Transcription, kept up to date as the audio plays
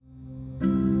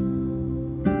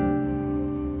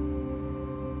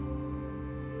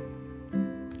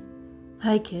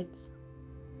Hi kids,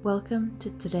 welcome to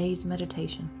today's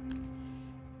meditation.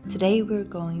 Today we're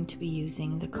going to be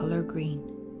using the color green.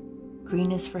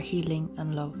 Green is for healing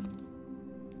and love.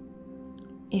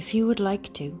 If you would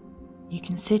like to, you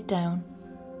can sit down,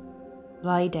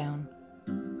 lie down,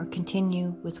 or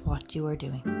continue with what you are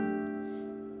doing.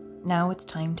 Now it's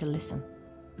time to listen.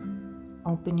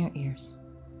 Open your ears.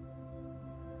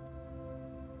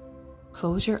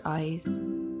 Close your eyes.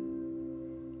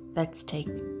 Let's take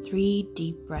 3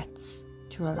 deep breaths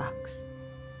to relax.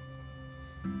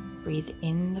 Breathe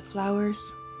in the flowers.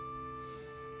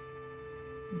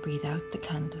 Breathe out the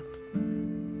candles.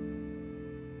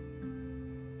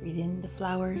 Breathe in the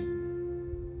flowers.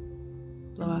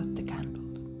 Blow out the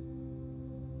candles.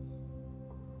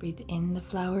 Breathe in the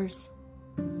flowers.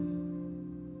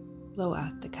 Blow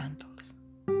out the candles.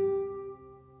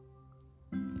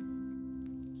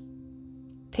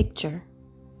 Picture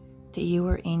that you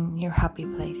are in your happy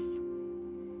place.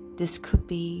 This could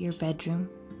be your bedroom,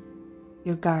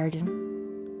 your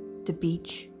garden, the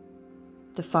beach,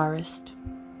 the forest,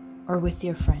 or with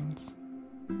your friends.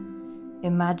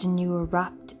 Imagine you are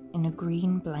wrapped in a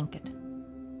green blanket.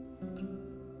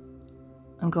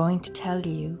 I'm going to tell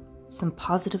you some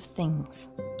positive things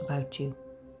about you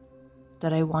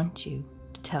that I want you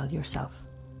to tell yourself.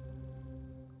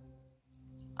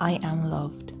 I am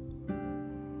loved.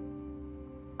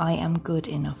 I am good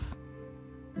enough.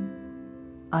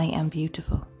 I am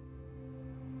beautiful.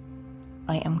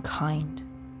 I am kind.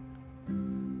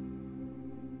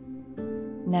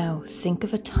 Now think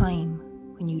of a time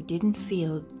when you didn't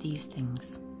feel these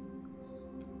things.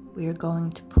 We are going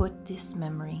to put this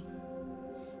memory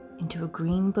into a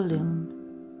green balloon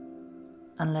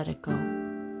and let it go.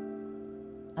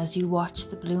 As you watch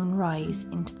the balloon rise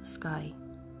into the sky,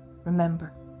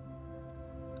 remember,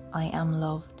 I am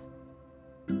loved.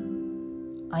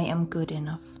 I am good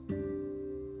enough.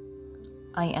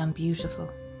 I am beautiful.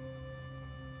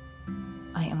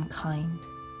 I am kind.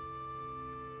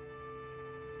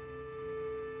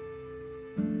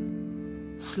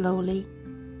 Slowly,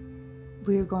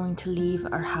 we're going to leave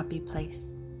our happy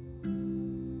place.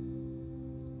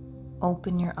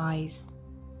 Open your eyes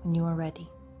when you are ready.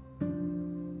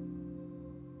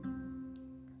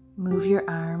 Move your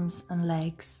arms and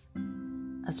legs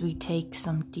as we take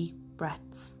some deep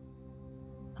breaths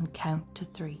and count to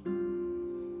 3.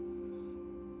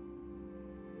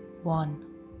 1,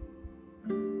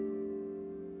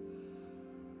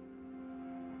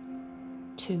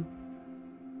 2,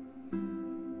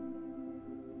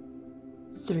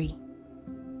 3.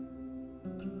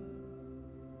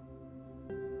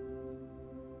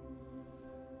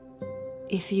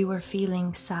 If you are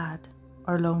feeling sad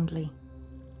or lonely,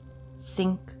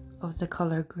 think of the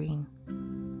color green.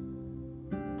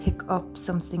 Pick up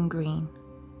something green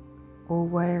or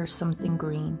wear something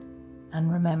green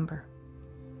and remember,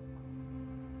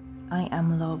 I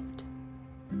am loved.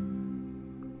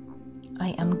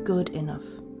 I am good enough.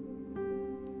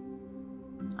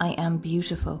 I am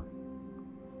beautiful.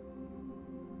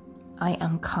 I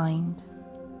am kind.